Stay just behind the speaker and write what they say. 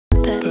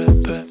Hey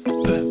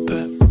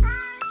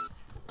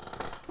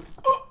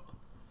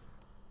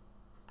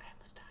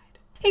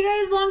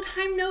guys, long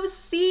time no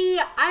see.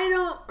 I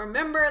don't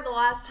remember the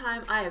last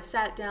time I have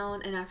sat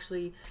down and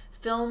actually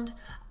filmed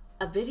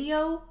a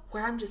video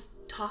where I'm just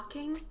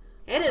talking.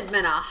 It has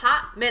been a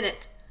hot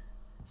minute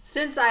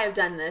since I have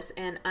done this,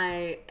 and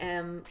I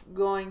am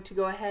going to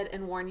go ahead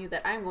and warn you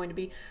that I'm going to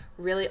be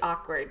really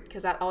awkward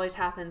because that always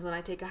happens when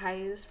I take a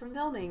hiatus from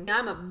filming.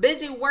 I'm a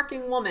busy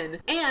working woman,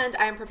 and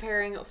I'm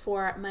preparing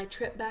for my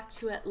trip back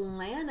to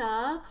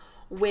Atlanta,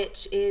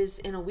 which is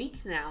in a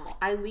week now.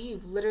 I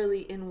leave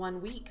literally in 1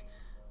 week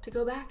to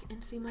go back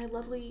and see my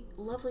lovely,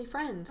 lovely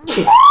friends.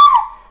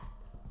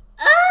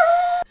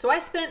 So I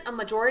spent a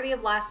majority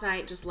of last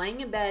night just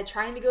laying in bed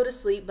trying to go to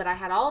sleep, but I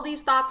had all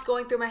these thoughts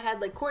going through my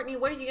head like, Courtney,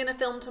 what are you gonna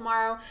film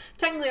tomorrow?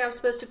 Technically I was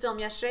supposed to film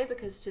yesterday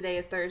because today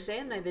is Thursday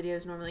and my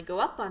videos normally go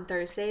up on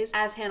Thursdays.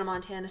 As Hannah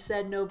Montana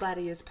said,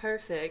 nobody is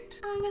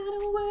perfect. I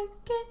gotta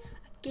work it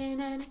again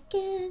and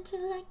again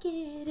till I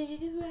get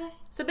it right.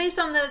 So based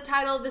on the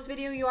title of this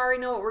video, you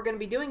already know what we're going to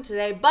be doing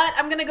today, but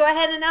I'm going to go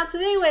ahead and announce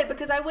it anyway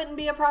because I wouldn't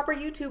be a proper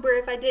YouTuber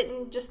if I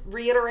didn't just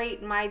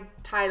reiterate my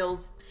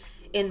titles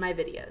in my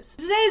videos.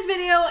 Today's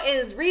video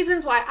is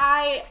reasons why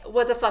I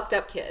was a fucked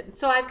up kid.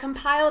 So I've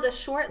compiled a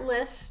short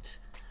list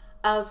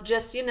of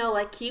just, you know,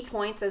 like key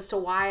points as to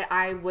why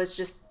I was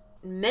just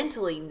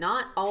mentally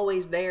not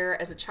always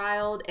there as a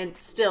child and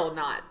still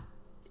not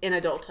in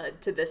adulthood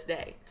to this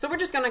day. So we're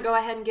just gonna go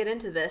ahead and get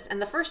into this.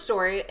 And the first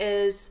story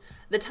is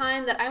the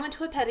time that I went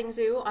to a petting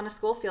zoo on a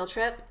school field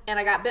trip and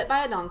I got bit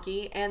by a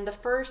donkey, and the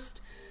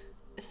first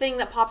thing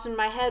that popped in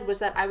my head was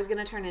that I was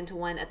gonna turn into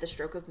one at the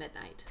stroke of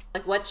midnight.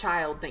 Like, what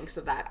child thinks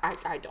of that?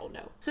 I don't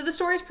know. So the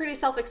story is pretty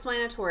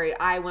self-explanatory.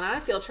 I went on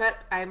a field trip.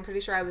 I'm pretty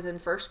sure I was in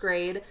first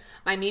grade.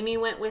 My Mimi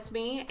went with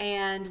me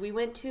and we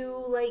went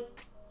to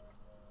like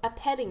a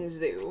petting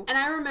zoo. And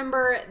I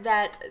remember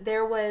that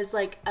there was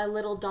like a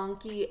little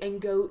donkey and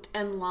goat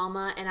and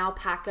llama and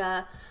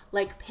alpaca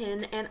like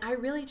pin, and I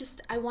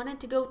wanted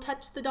to go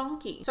touch the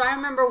donkey. So I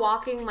remember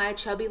walking my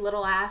chubby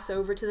little ass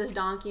over to this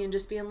donkey and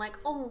just being like,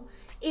 oh,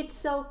 it's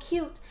so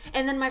cute.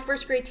 And then my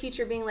first grade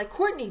teacher being like,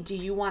 Courtney, do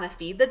you want to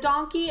feed the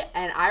donkey?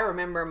 And I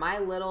remember my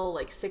little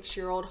like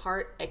 6-year-old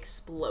heart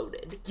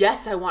exploded.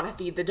 Yes, I want to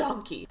feed the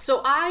donkey.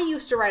 So I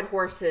used to ride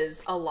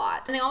horses a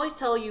lot. And they always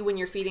tell you when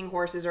you're feeding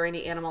horses or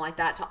any animal like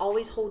that to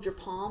always hold your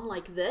palm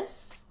like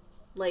this,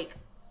 like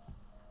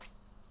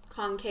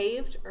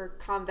concaved or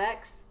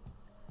convex.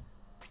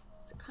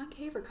 Is it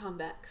concave or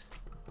convex?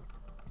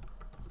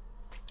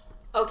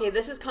 Okay,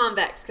 this is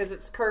convex because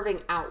it's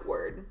curving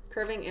outward.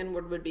 Curving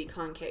inward would be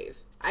concave.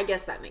 I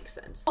guess that makes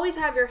sense. Always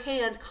have your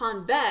hand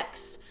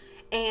convex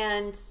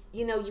and,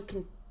 you know, you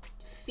can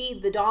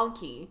feed the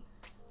donkey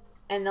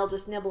and they'll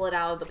just nibble it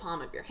out of the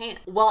palm of your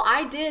hand. Well,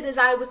 I did as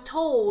I was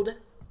told.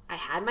 I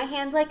had my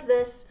hand like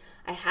this.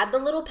 I had the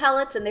little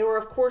pellets and they were,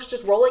 of course,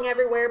 just rolling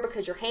everywhere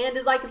because your hand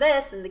is like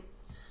this and they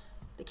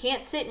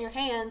can't sit in your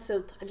hand,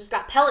 so I just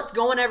got pellets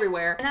going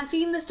everywhere. And I'm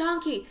feeding this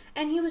donkey,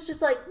 and he was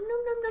just like, nom,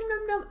 nom, nom,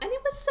 nom, nom. And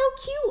it was so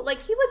cute. Like,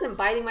 he wasn't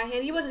biting my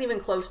hand. He wasn't even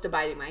close to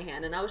biting my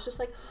hand. And I was just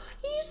like,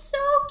 he's so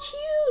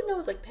cute. And I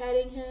was like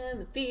petting him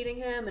and feeding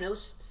him, and it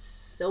was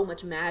just so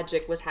much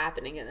magic was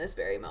happening in this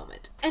very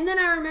moment. And then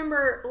I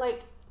remember,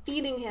 like,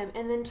 feeding him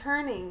and then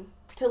turning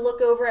to look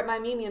over at my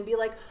Mimi and be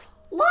like,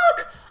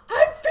 look,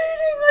 I'm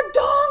feeding a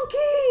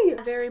donkey.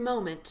 That very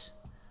moment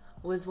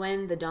was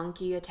when the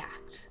donkey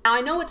attacked. Now,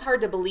 I know it's hard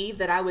to believe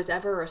that I was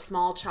ever a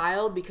small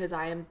child because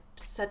I am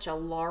such a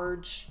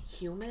large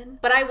human,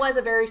 but I was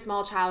a very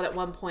small child at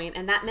one point,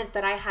 and that meant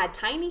that I had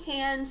tiny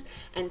hands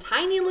and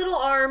tiny little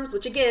arms,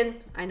 which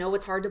again, I know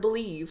it's hard to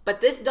believe,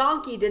 but this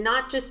donkey did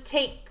not just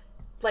take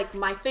like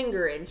my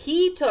finger in.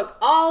 He took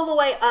all the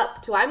way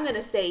up to, I'm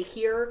gonna say,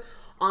 here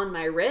on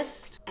my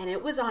wrist, and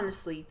it was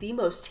honestly the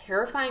most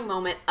terrifying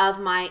moment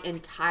of my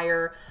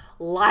entire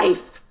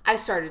life. I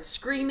started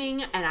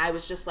screaming and I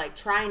was just like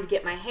trying to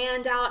get my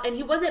hand out, and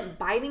he wasn't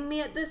biting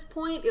me at this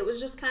point. It was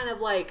just kind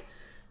of like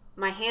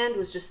my hand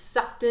was just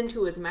sucked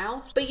into his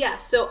mouth. But yeah,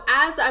 so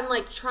as I'm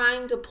like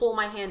trying to pull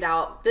my hand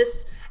out,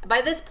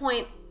 by this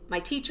point my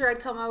teacher had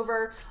come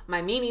over,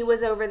 my Mimi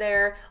was over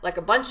there, like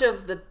a bunch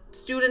of the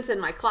students in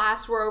my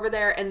class were over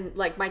there, and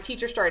like my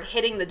teacher started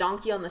hitting the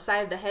donkey on the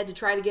side of the head to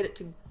try to get it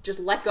to just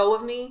let go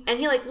of me. And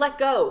he like let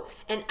go.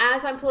 And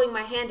as I'm pulling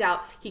my hand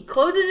out, he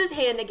closes his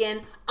hand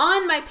again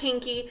on my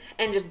pinky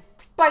and just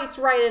bites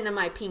right into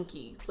my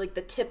pinky, like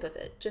the tip of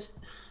it. Just,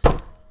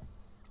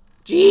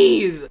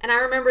 jeez. And I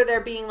remember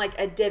there being like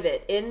a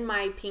divot in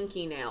my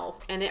pinky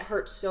nail, and it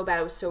hurt so bad.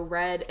 It was so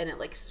red and it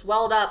like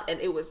swelled up, and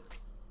it was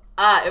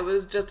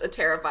just a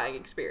terrifying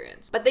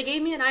experience. But they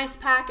gave me an ice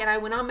pack and I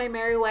went on my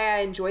merry way. I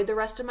enjoyed the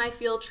rest of my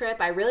field trip.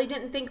 I really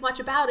didn't think much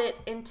about it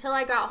until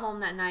I got home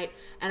that night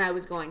and I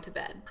was going to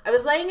bed. I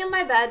was laying in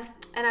my bed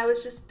and I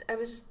was just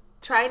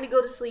trying to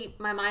go to sleep.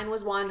 My mind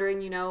was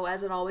wandering, you know,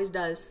 as it always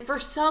does. For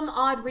some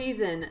odd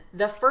reason,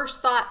 the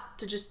first thought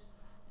to just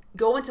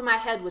go into my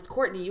head was,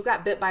 Courtney, you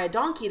got bit by a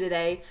donkey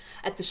today.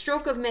 At the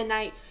stroke of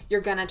midnight,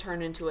 you're gonna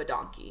turn into a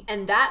donkey.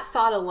 And that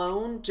thought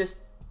alone just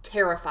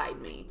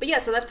terrified me. But yeah,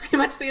 so that's pretty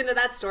much the end of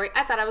that story.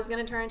 I thought I was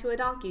gonna turn into a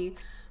donkey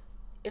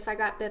if I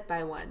got bit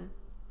by one.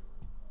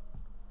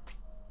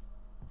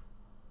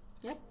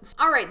 Yep.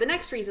 All right, the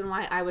next reason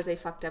why I was a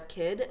fucked up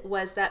kid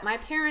was that my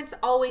parents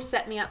always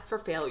set me up for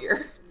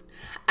failure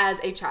as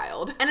a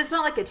child. And it's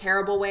not like a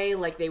terrible way,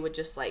 like they would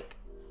just like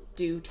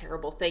do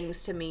terrible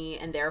things to me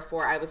and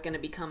therefore I was gonna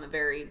become a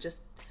very just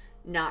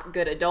not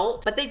good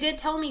adult. But they did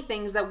tell me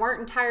things that weren't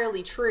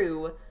entirely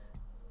true,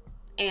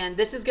 and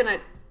this is gonna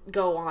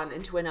go on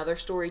into another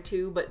story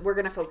too, but we're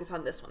gonna focus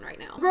on this one right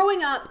now.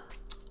 Growing up,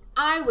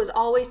 I was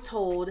always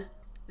told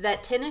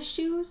that tennis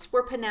shoes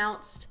were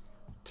pronounced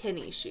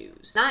tenny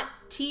shoes. Not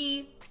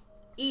T-E-N-N-I-S,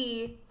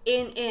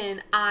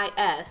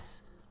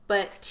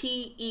 but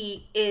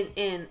T-E-N-N-I-E.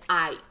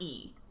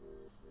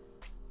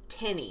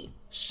 Tenny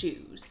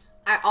shoes.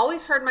 I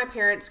always heard my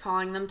parents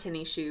calling them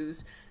tenny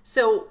shoes,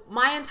 so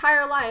my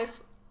entire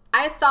life,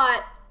 I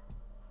thought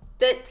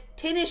that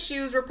tennis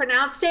shoes were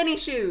pronounced tenny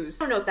shoes.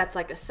 I don't know if that's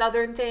like a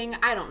Southern thing.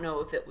 I don't know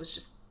if it was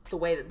just the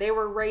way that they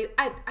were raised.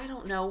 I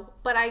don't know,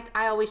 but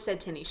I always said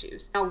tenny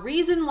shoes. Now,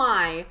 reason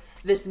why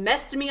this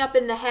messed me up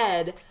in the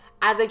head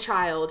as a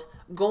child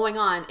going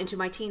on into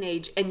my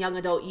teenage and young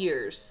adult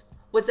years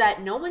was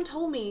that no one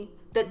told me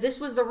that this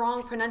was the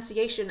wrong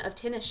pronunciation of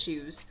tennis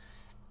shoes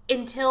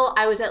until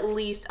I was at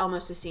least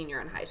almost a senior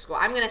in high school.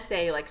 I'm gonna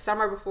say like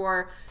summer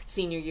before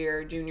senior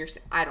year, junior,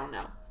 I don't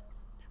know.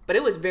 But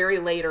it was very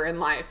later in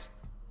life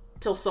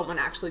till someone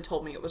actually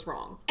told me it was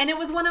wrong. And it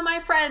was one of my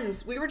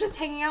friends. We were just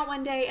hanging out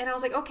one day and I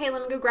was like, okay,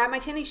 let me go grab my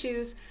tennis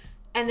shoes.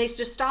 And they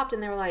just stopped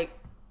and they were like,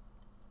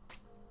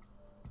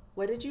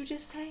 what did you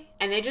just say?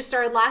 And they just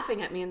started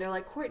laughing at me and they're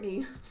like,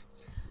 Courtney,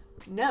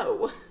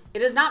 no.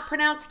 It is not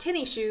pronounced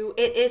tennis shoe,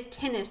 it is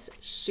tennis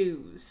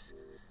shoes.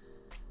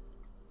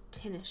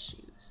 Tennis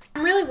shoes.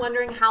 I'm really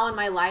wondering how in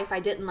my life I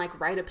didn't like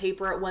write a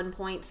paper at one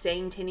point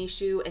saying tennis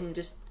shoe and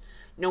just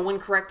no one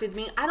corrected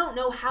me. I don't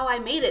know how I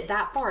made it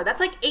that far. That's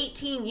like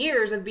 18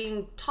 years of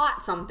being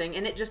taught something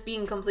and it just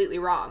being completely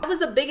wrong. That was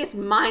the biggest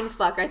mind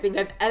fuck I think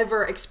I've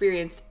ever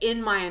experienced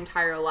in my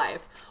entire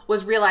life,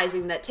 was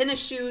realizing that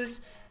tennis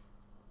shoes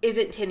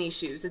isn't tennis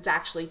shoes. It's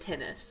actually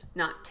tennis,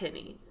 not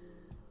tenny.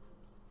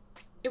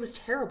 It was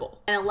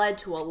terrible. And it led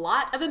to a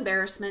lot of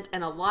embarrassment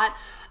and a lot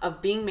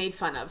of being made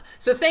fun of.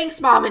 So thanks,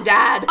 Mom and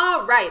Dad.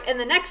 All right, and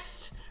the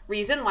next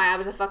reason why I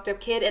was a fucked up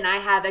kid and I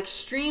have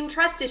extreme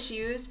trust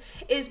issues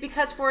is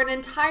because for an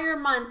entire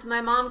month, my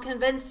mom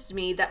convinced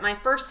me that my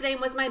first name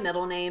was my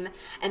middle name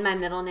and my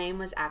middle name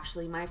was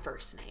actually my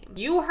first name.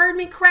 You heard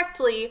me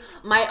correctly.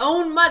 My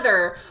own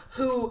mother,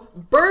 who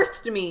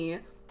birthed me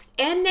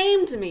and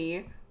named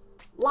me,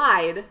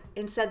 lied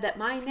and said that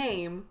my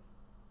name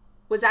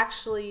was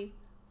actually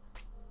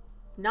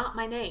not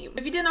my name.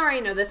 If you didn't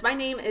already know this, my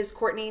name is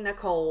Courtney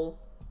Nicole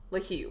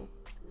LeHew.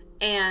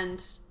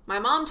 And my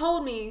mom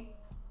told me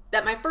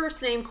that my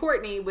first name,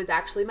 Courtney, was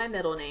actually my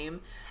middle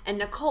name and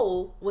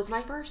Nicole was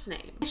my first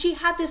name. And she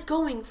had this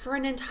going for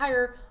an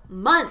entire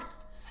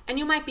month. And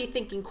you might be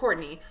thinking,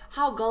 Courtney,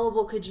 how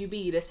gullible could you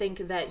be to think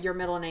that your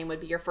middle name would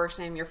be your first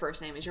name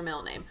is your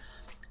middle name?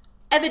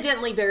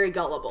 Evidently very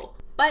gullible.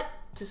 But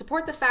to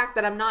support the fact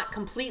that I'm not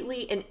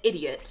completely an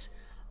idiot,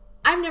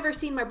 I've never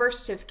seen my birth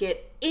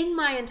certificate in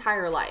my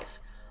entire life.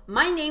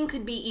 My name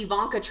could be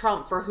Ivanka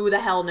Trump for who the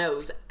hell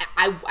knows.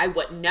 I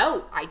wouldn't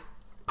know. I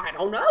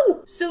don't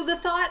know. So the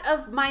thought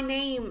of my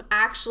name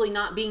actually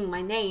not being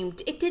my name,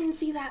 it didn't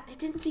seem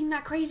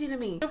that crazy to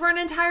me. So for an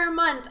entire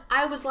month,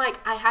 I was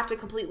like, I have to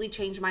completely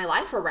change my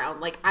life around.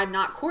 Like, I'm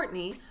not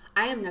Courtney,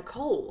 I am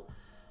Nicole.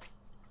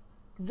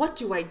 What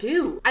do I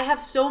do? I have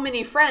so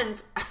many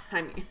friends.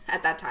 I mean,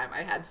 at that time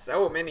I had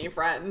so many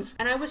friends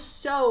and I was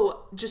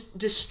so just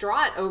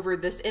distraught over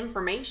this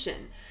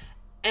information.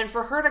 And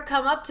for her to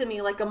come up to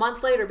me like a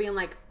month later being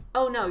like,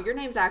 oh no, your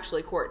name's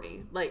actually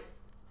Courtney. Like,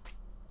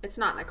 it's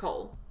not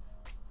Nicole.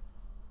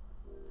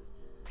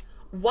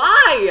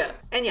 Why?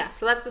 And yeah,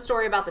 so that's the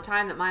story about the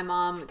time that my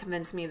mom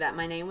convinced me that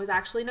my name was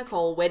actually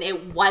Nicole when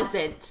it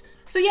wasn't.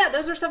 So yeah,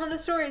 those are some of the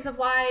stories of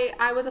why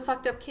I was a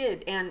fucked up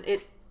kid, and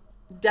it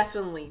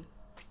definitely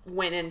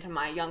went into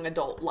my young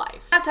adult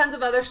life. I have tons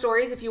of other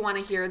stories if you want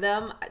to hear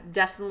them.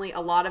 Definitely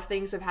a lot of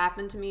things have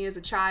happened to me as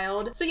a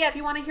child. So yeah, if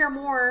you want to hear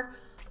more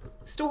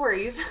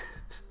stories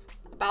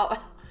about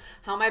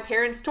how my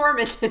parents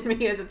tormented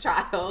me as a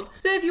child.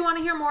 So if you want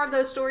to hear more of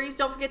those stories,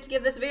 don't forget to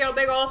give this video a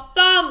big old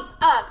thumbs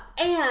up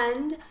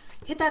and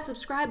hit that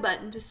subscribe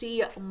button to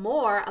see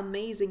more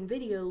amazing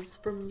videos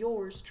from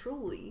yours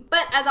truly.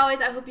 But as always,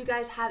 I hope you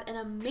guys have an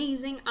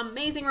amazing,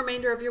 amazing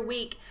remainder of your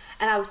week,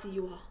 and I will see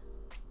you all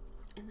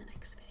in the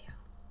next video.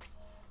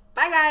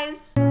 Bye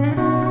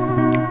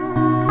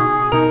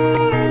guys!